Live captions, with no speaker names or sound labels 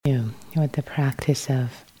with the practice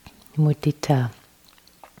of Mudita,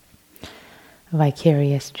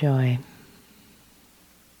 vicarious joy.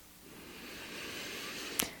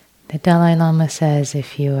 The Dalai Lama says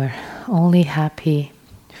if you are only happy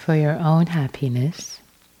for your own happiness,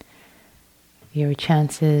 your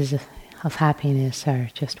chances of happiness are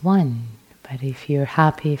just one. But if you're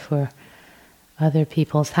happy for other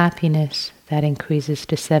people's happiness, that increases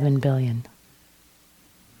to 7 billion.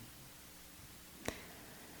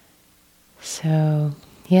 So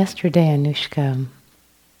yesterday Anushka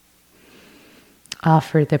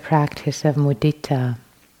offered the practice of mudita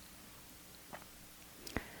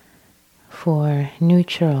for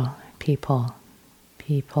neutral people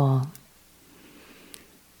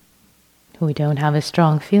who don't have a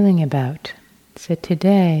strong feeling about. So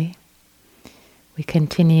today we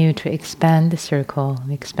continue to expand the circle,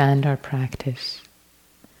 expand our practice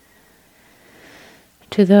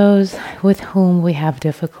to those with whom we have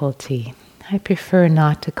difficulty. I prefer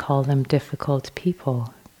not to call them difficult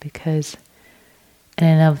people because in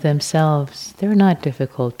and of themselves they're not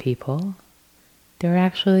difficult people. They're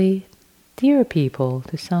actually dear people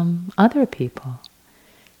to some other people.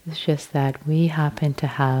 It's just that we happen to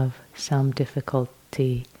have some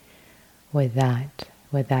difficulty with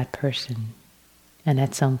that person. And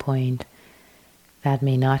at some point that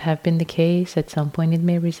may not have been the case. At some point it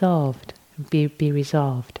may be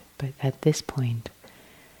resolved. But at this point,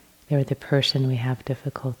 they're the person we have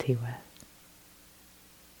difficulty with.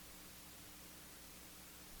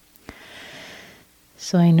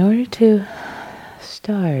 So in order to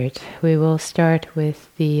start, we will start with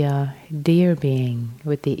the dear being,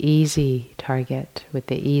 with the easy target, with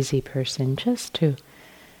the easy person, just to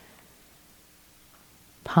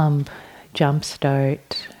jumpstart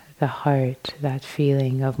the heart, that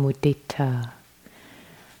feeling of mudita,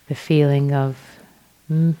 the feeling of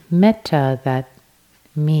metta that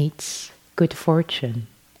meets good fortune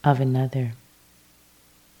of another,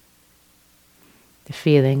 the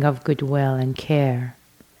feeling of goodwill and care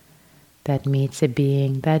that meets a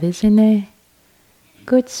being that is in a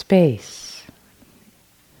good space,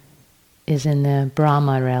 is in the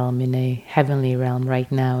Brahma realm, in a heavenly realm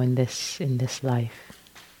right now in this life,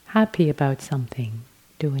 happy about something,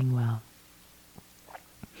 doing well.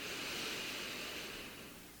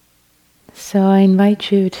 So I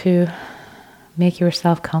invite you to make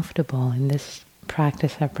yourself comfortable in this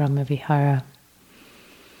practice of Brahma Vihara.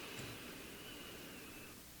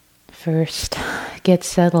 First, get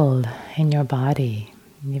settled in your body,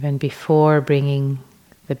 even before bringing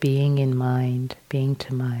the being in mind, being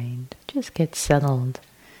to mind. Just get settled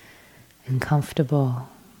and comfortable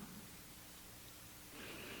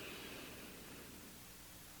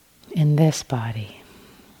in this body.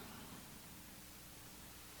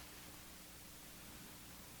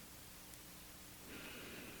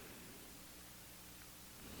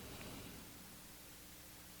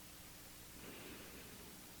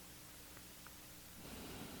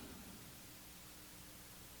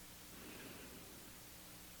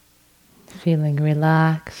 Feeling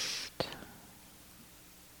relaxed,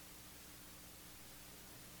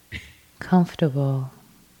 comfortable,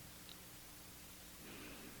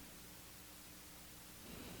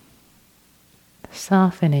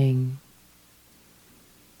 softening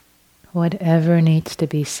whatever needs to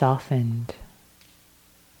be softened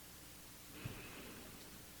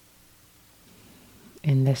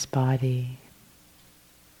in this body.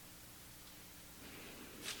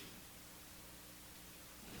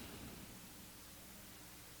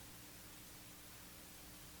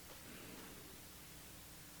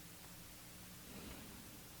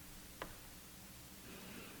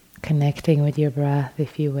 Connecting with your breath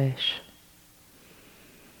if you wish.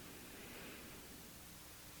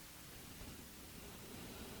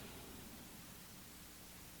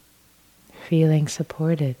 Feeling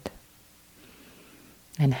supported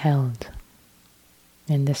and held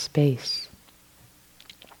in this space.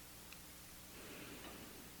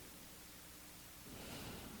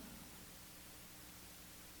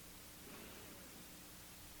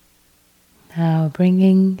 Now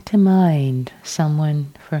bringing to mind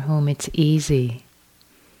someone for whom it's easy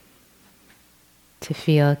to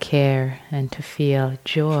feel care and to feel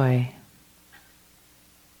joy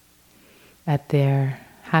at their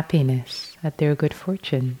happiness, at their good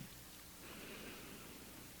fortune.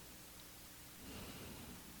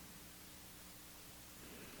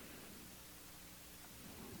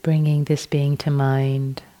 Bringing this being to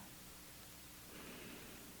mind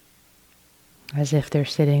as if they're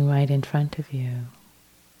sitting right in front of you.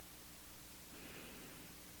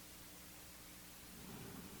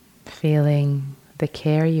 Feeling the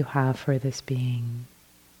care you have for this being.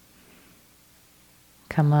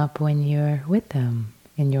 come up when you're with them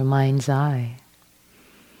in your mind's eye.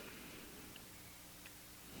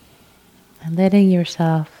 And letting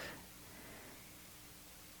yourself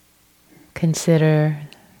consider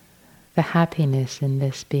the happiness in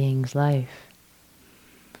this being's life,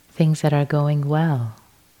 things that are going well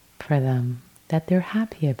for them, that they're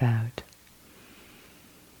happy about.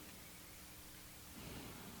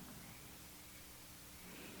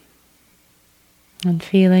 And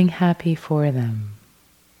feeling happy for them.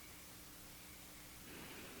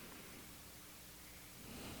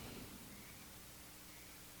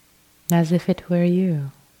 As if it were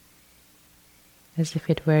you. As if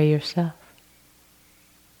it were yourself.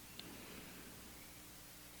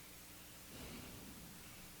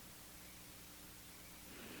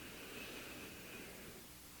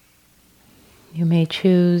 You may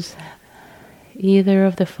choose either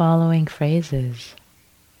of the following phrases.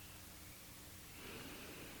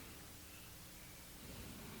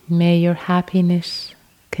 May your happiness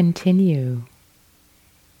continue.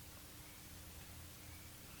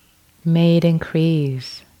 May it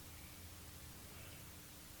increase.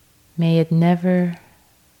 May it never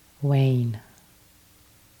wane.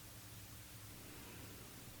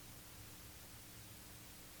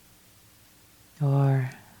 Or,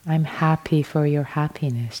 I'm happy for your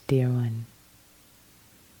happiness, dear one.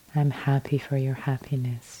 I'm happy for your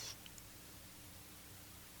happiness.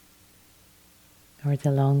 Or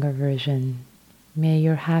the longer version, may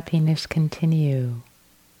your happiness continue.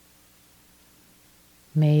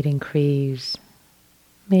 May it increase.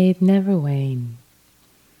 May it never wane.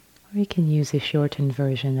 Or you can use a shortened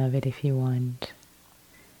version of it if you want.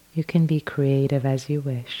 You can be creative as you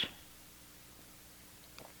wish.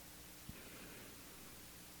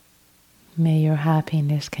 May your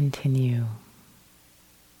happiness continue.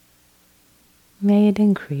 May it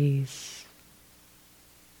increase.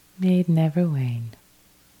 May it never wane.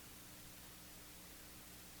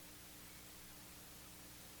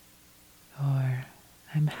 Or,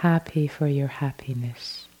 I'm happy for your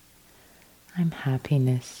happiness. I'm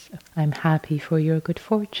happy for your good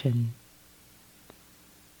fortune.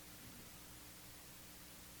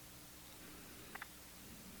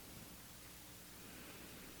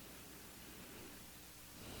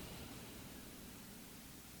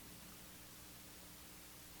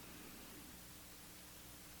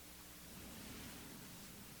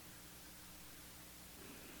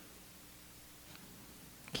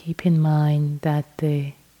 Keep in mind that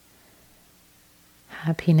the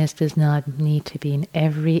happiness does not need to be in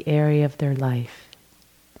every area of their life.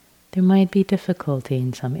 There might be difficulty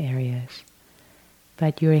in some areas,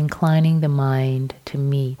 but you're inclining the mind to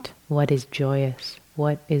meet what is joyous,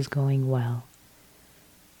 what is going well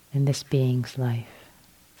in this being's life,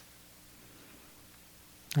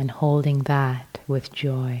 and holding that with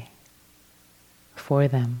joy for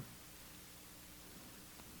them.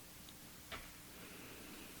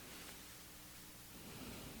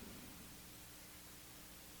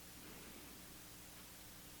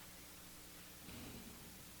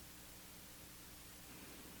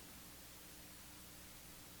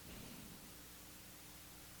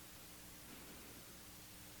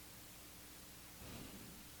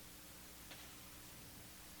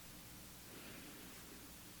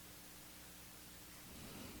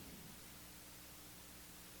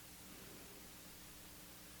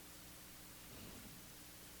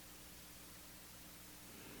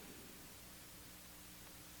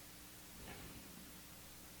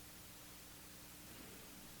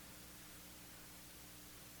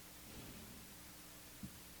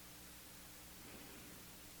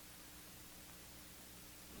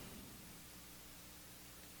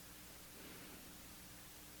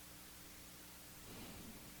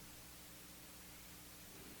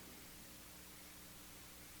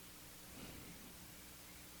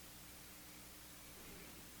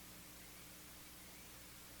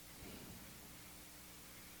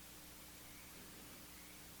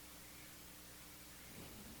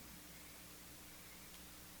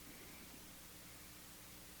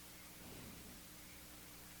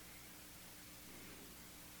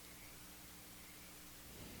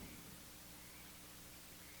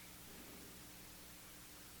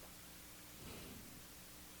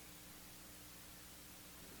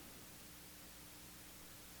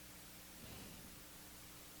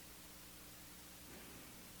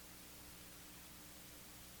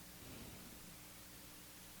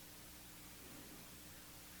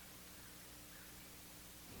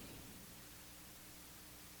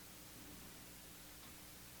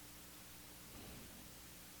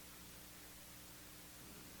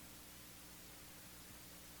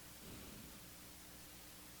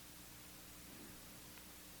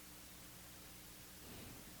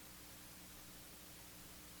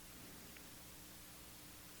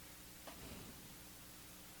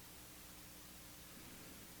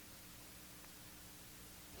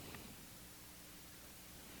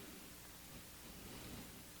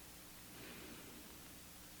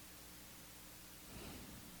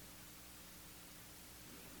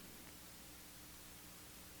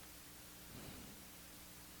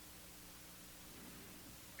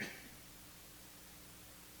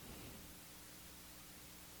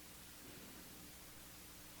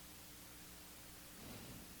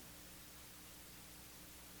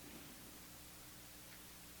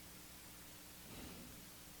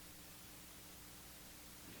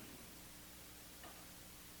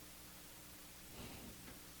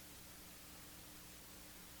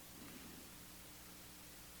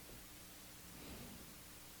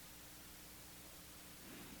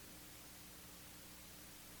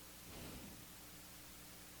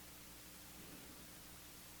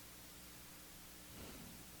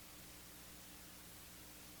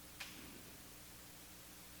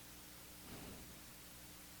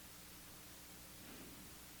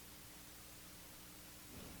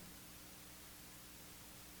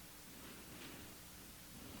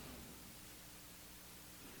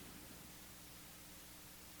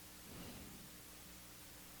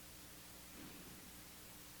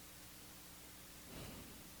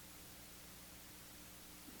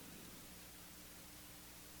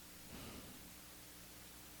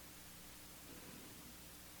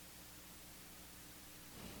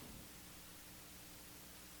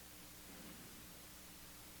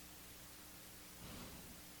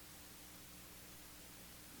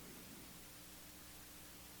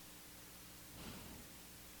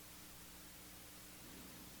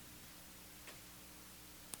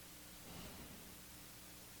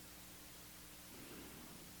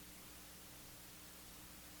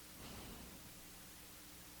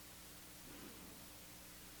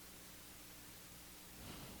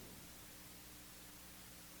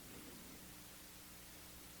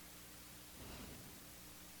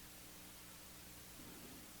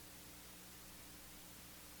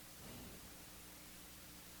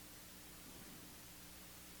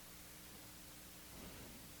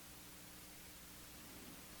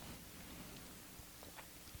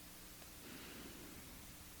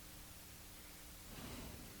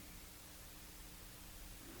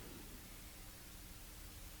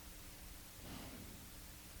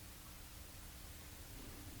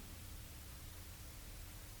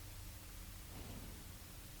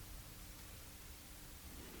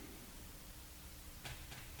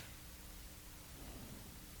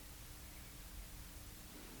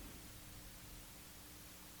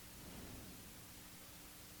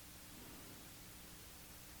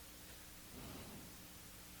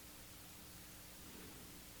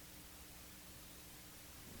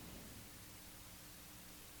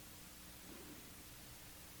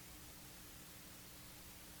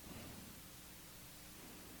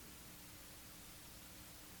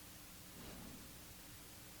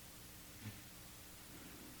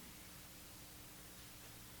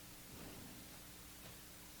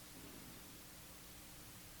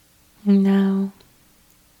 Now,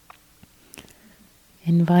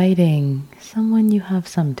 inviting someone you have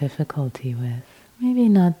some difficulty with, maybe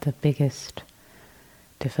not the biggest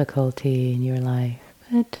difficulty in your life,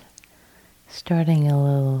 but starting a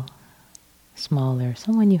little smaller,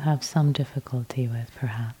 someone you have some difficulty with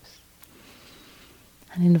perhaps,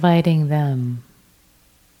 and inviting them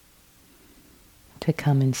to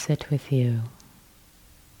come and sit with you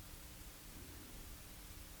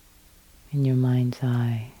in your mind's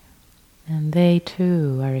eye. And they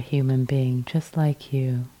too are a human being just like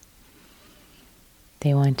you.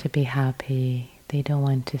 They want to be happy, they don't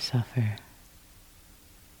want to suffer.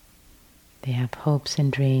 They have hopes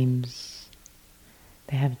and dreams,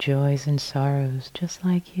 they have joys and sorrows just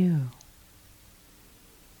like you.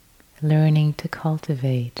 Learning to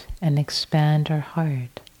cultivate and expand our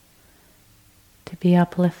heart, to be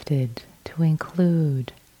uplifted, to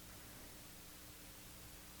include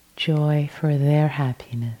joy for their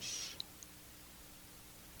happiness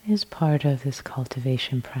is part of this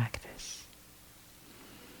cultivation practice.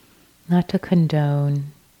 Not to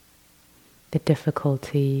condone the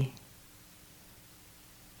difficulty,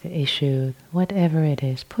 the issue, whatever it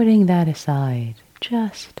is, putting that aside,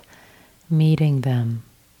 just meeting them,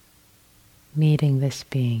 meeting this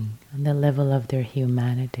being on the level of their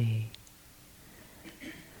humanity.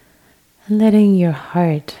 And letting your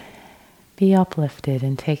heart be uplifted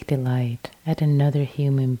and take delight at another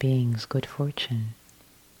human being's good fortune.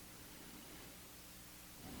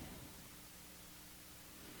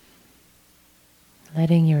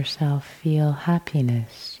 Letting yourself feel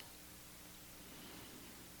happiness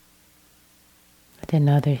at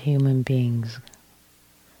another human being's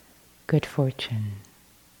good fortune.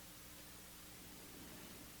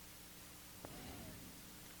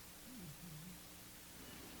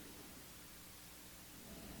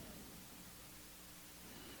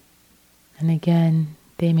 And again,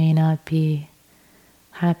 they may not be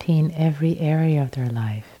happy in every area of their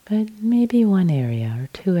life, but maybe one area or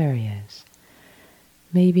two areas.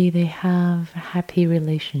 Maybe they have a happy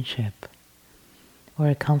relationship, or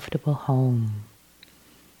a comfortable home,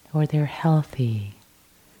 or they're healthy,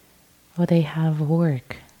 or they have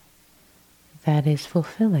work that is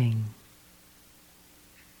fulfilling,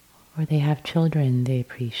 or they have children they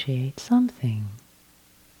appreciate something,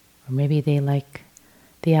 or maybe they like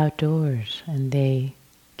the outdoors and they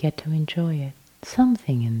get to enjoy it,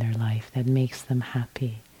 something in their life that makes them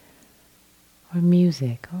happy, or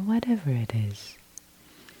music, or whatever it is.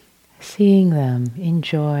 Seeing them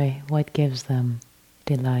enjoy what gives them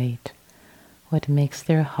delight, what makes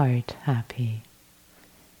their heart happy,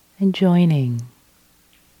 and joining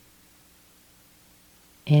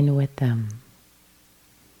in with them,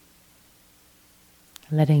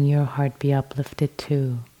 letting your heart be uplifted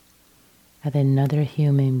too at another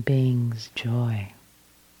human being's joy.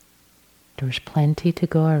 There's plenty to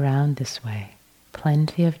go around this way,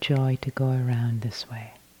 plenty of joy to go around this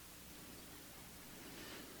way.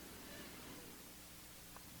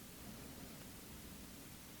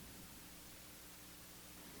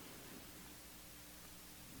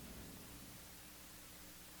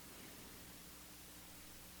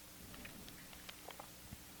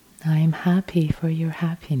 I am happy for your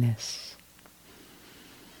happiness.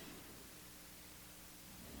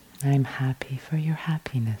 I am happy for your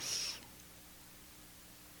happiness.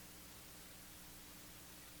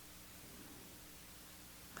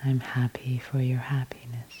 I'm happy for your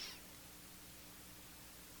happiness.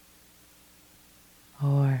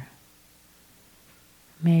 Or,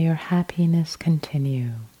 may your happiness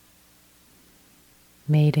continue,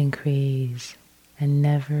 may it increase and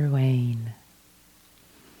never wane.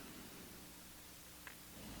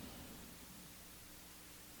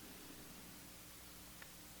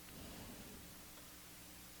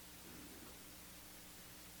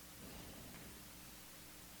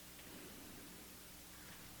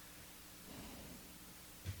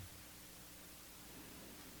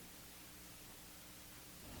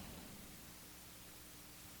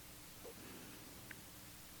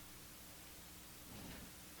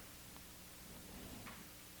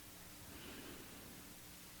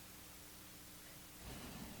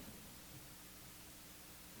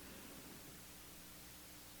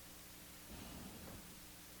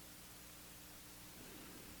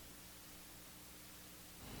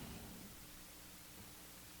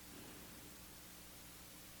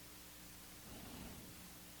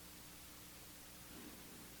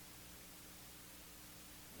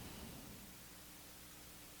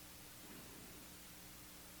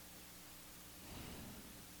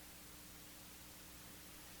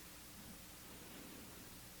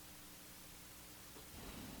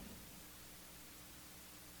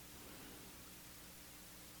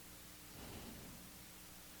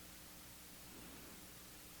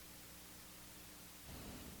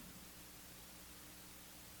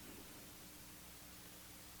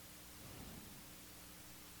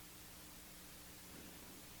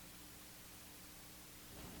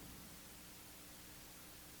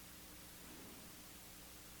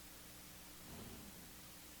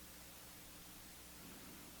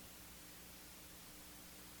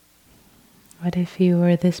 What if you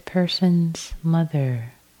were this person's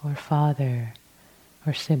mother or father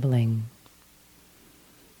or sibling?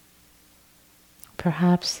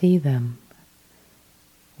 Perhaps see them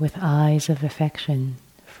with eyes of affection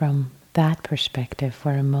from that perspective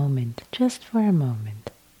for a moment, just for a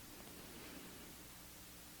moment.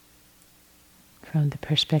 From the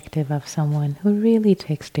perspective of someone who really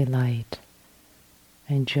takes delight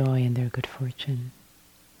and joy in their good fortune.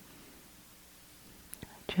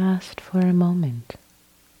 Just for a moment,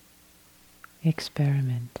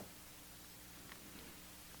 experiment.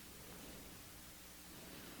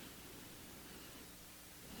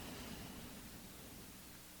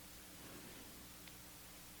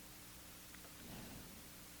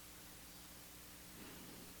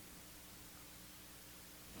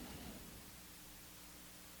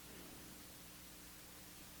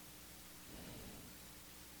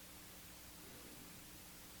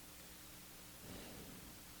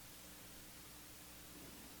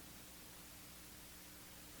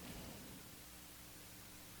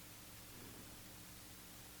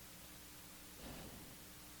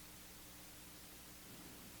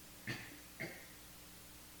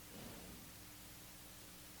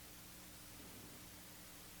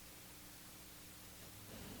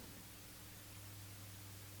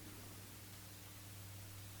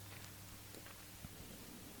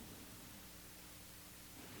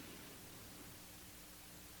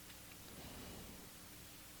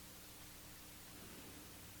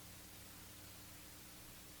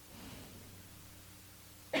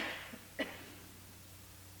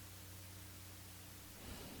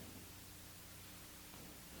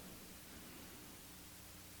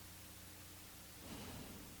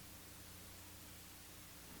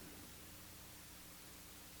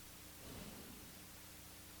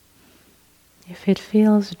 If it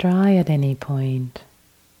feels dry at any point,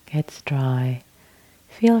 gets dry,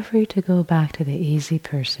 feel free to go back to the easy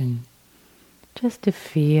person, just to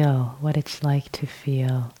feel what it's like to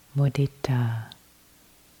feel Mudita.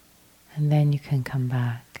 And then you can come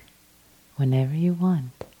back whenever you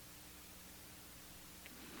want.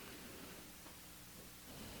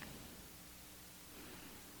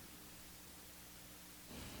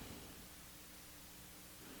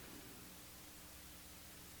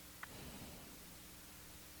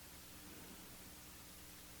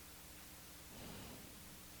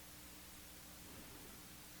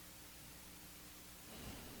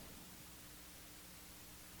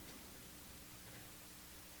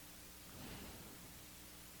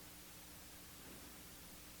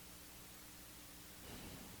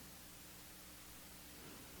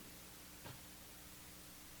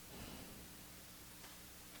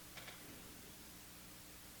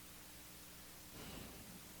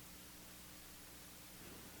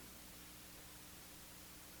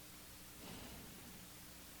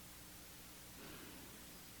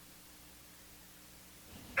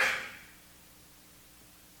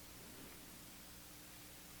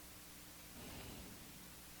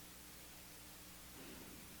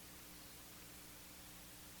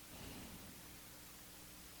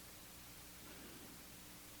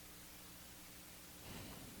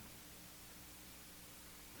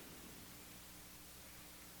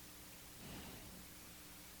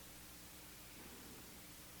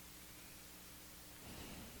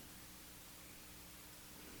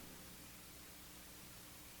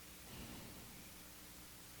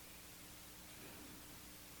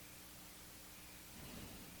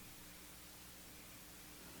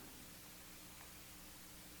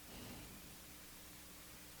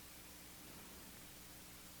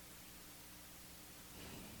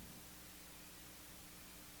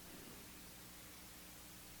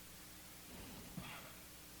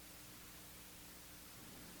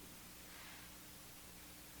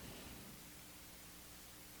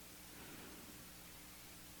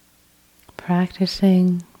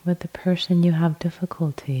 Practicing with the person you have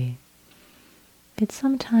difficulty, it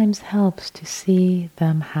sometimes helps to see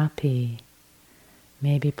them happy,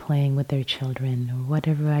 maybe playing with their children or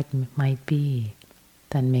whatever it might be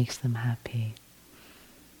that makes them happy.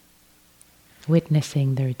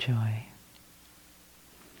 Witnessing their joy.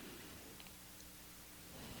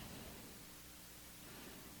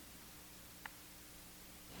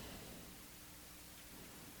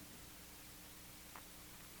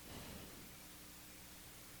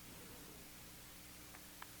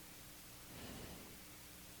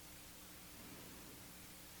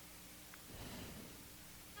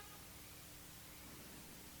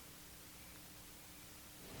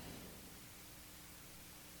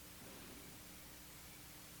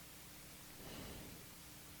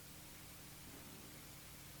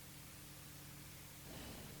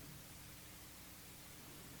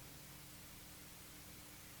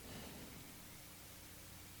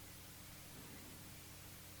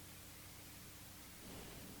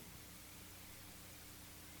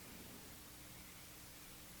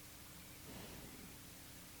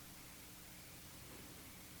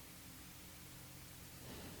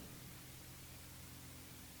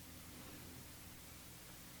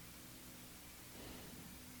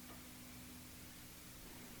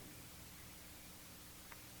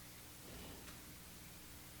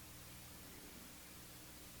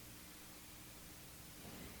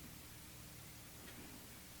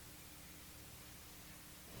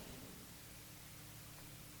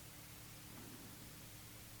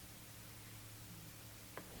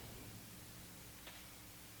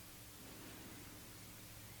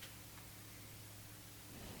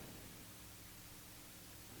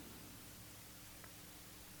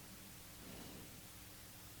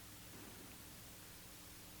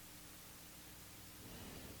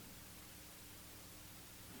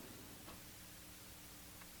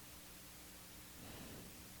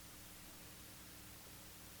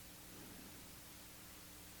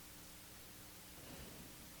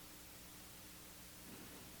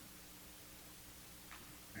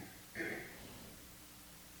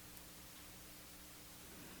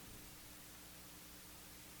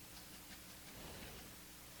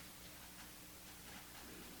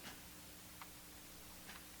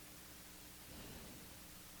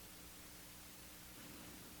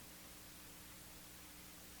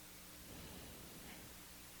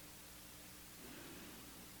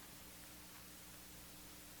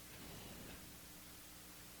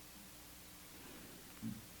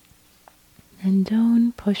 And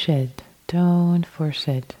don't push it, don't force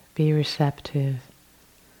it. Be receptive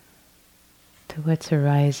to what's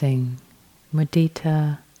arising.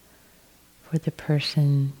 Mudita, for the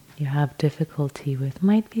person you have difficulty with,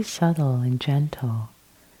 might be subtle and gentle,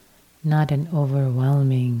 not an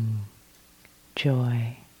overwhelming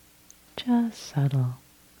joy, just subtle,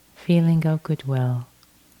 feeling of goodwill.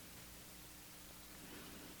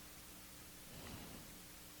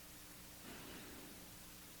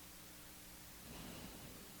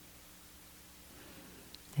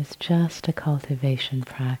 It's just a cultivation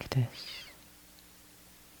practice.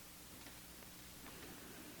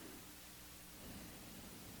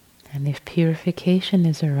 And if purification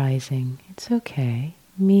is arising, it's okay.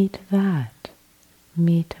 Meet that.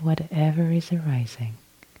 Meet whatever is arising.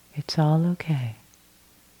 It's all okay.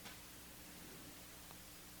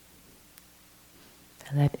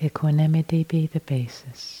 Let equanimity be the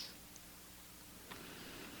basis.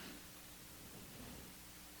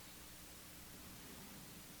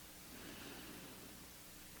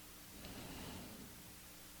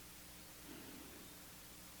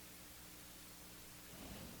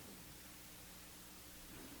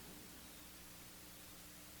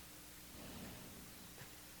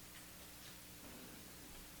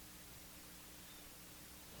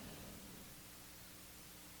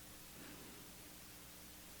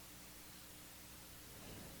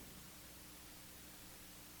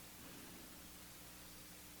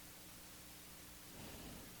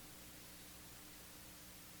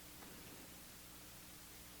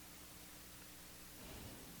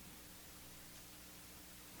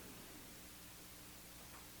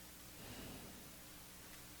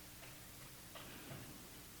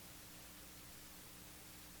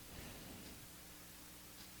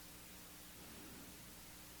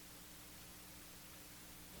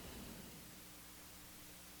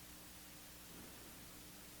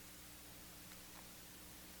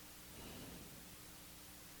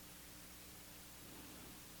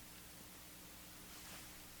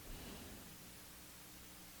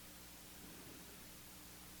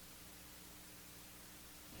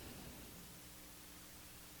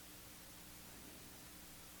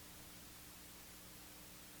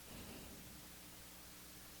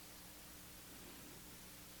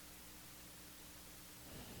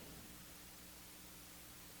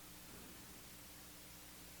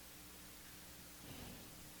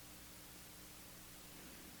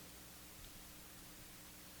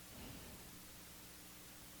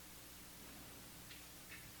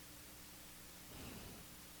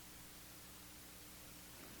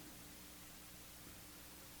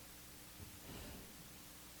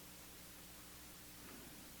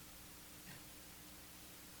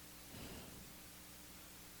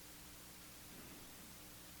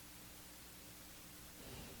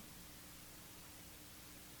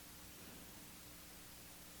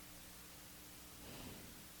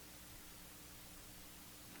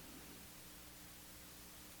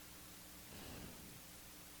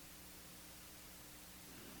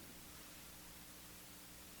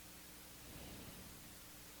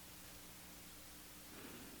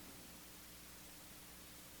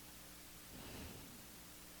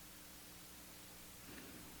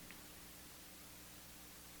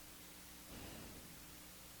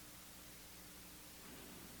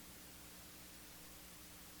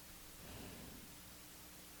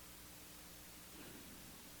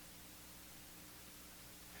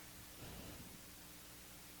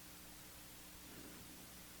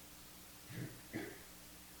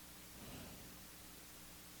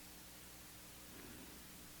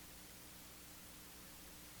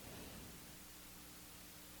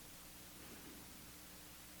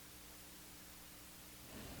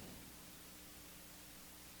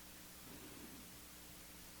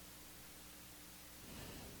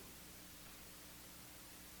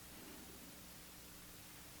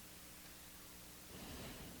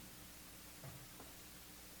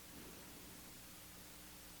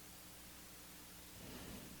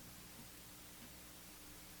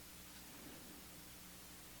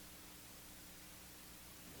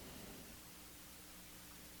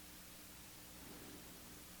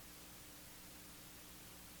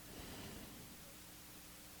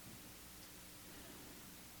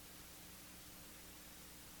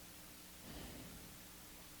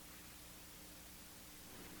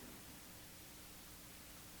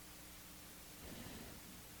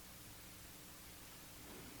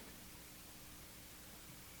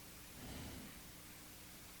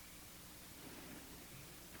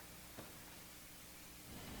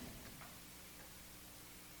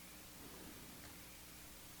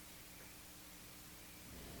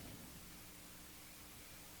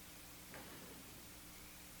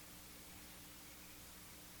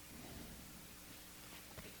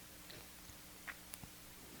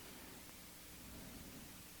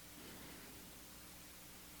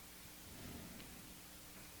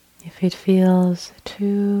 If it feels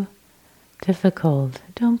too difficult,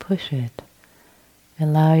 don't push it.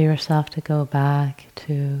 Allow yourself to go back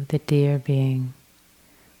to the dear being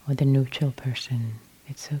or the neutral person.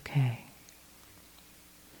 It's okay.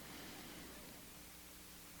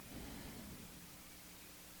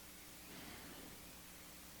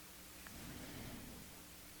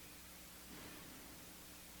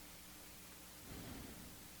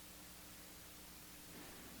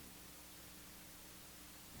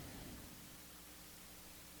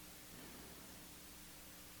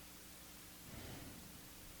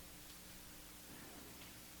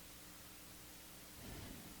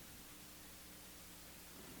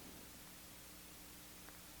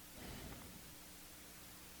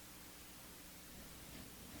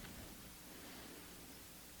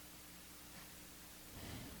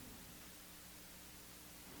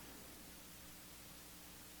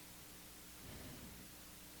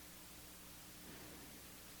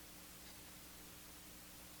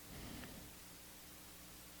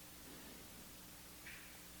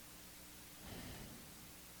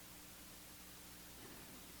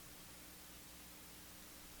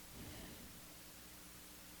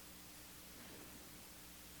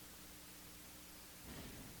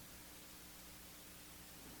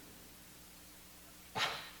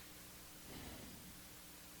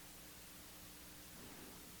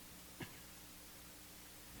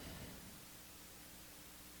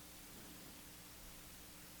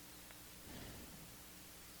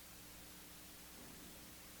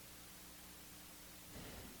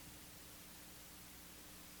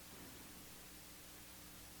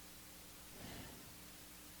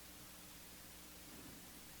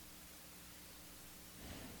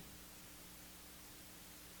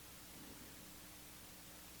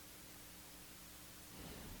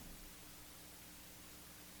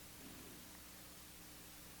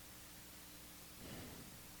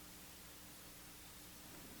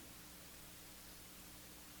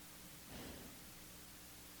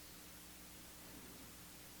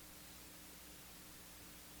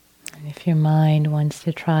 And if your mind wants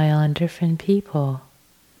to try on different people,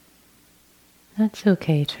 that's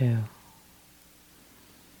okay too.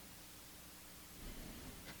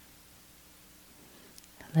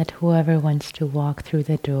 Let whoever wants to walk through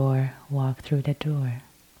the door, walk through the door.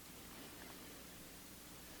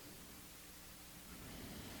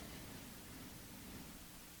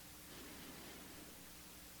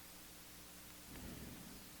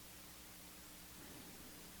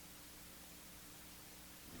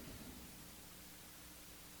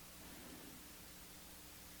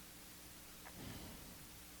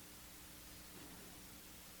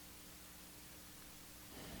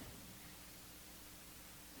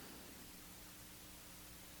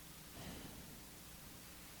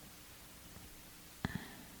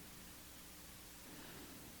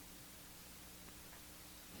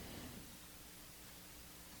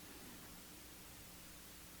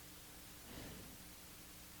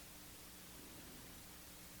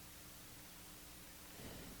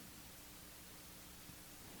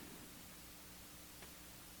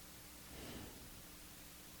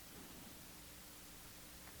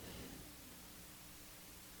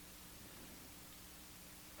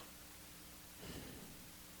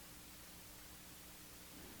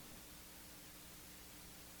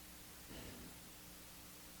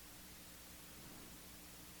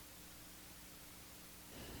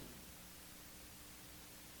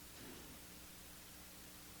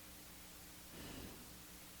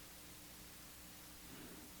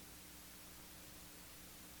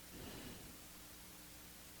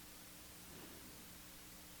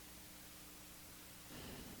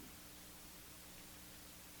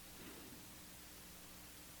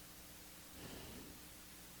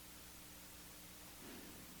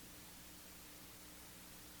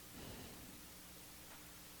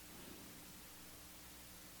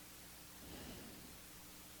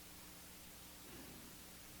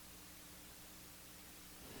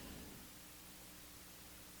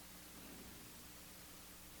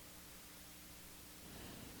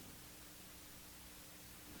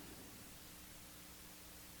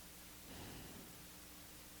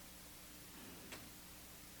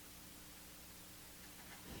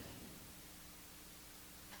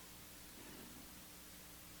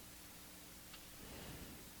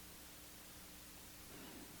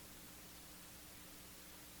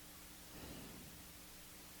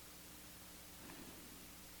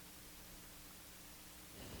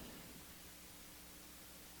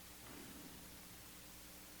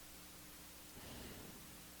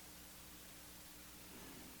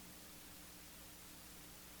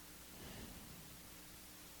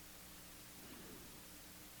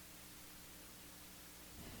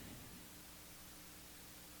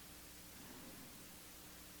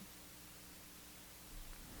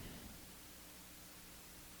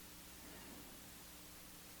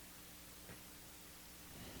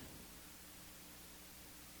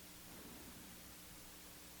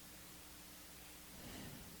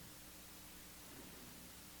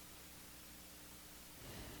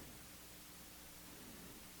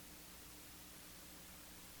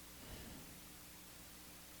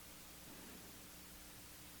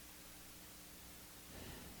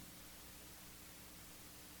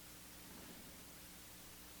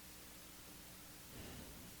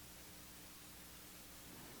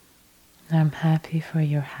 I'm happy for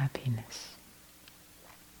your happiness.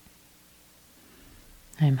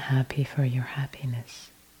 I'm happy for your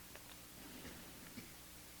happiness.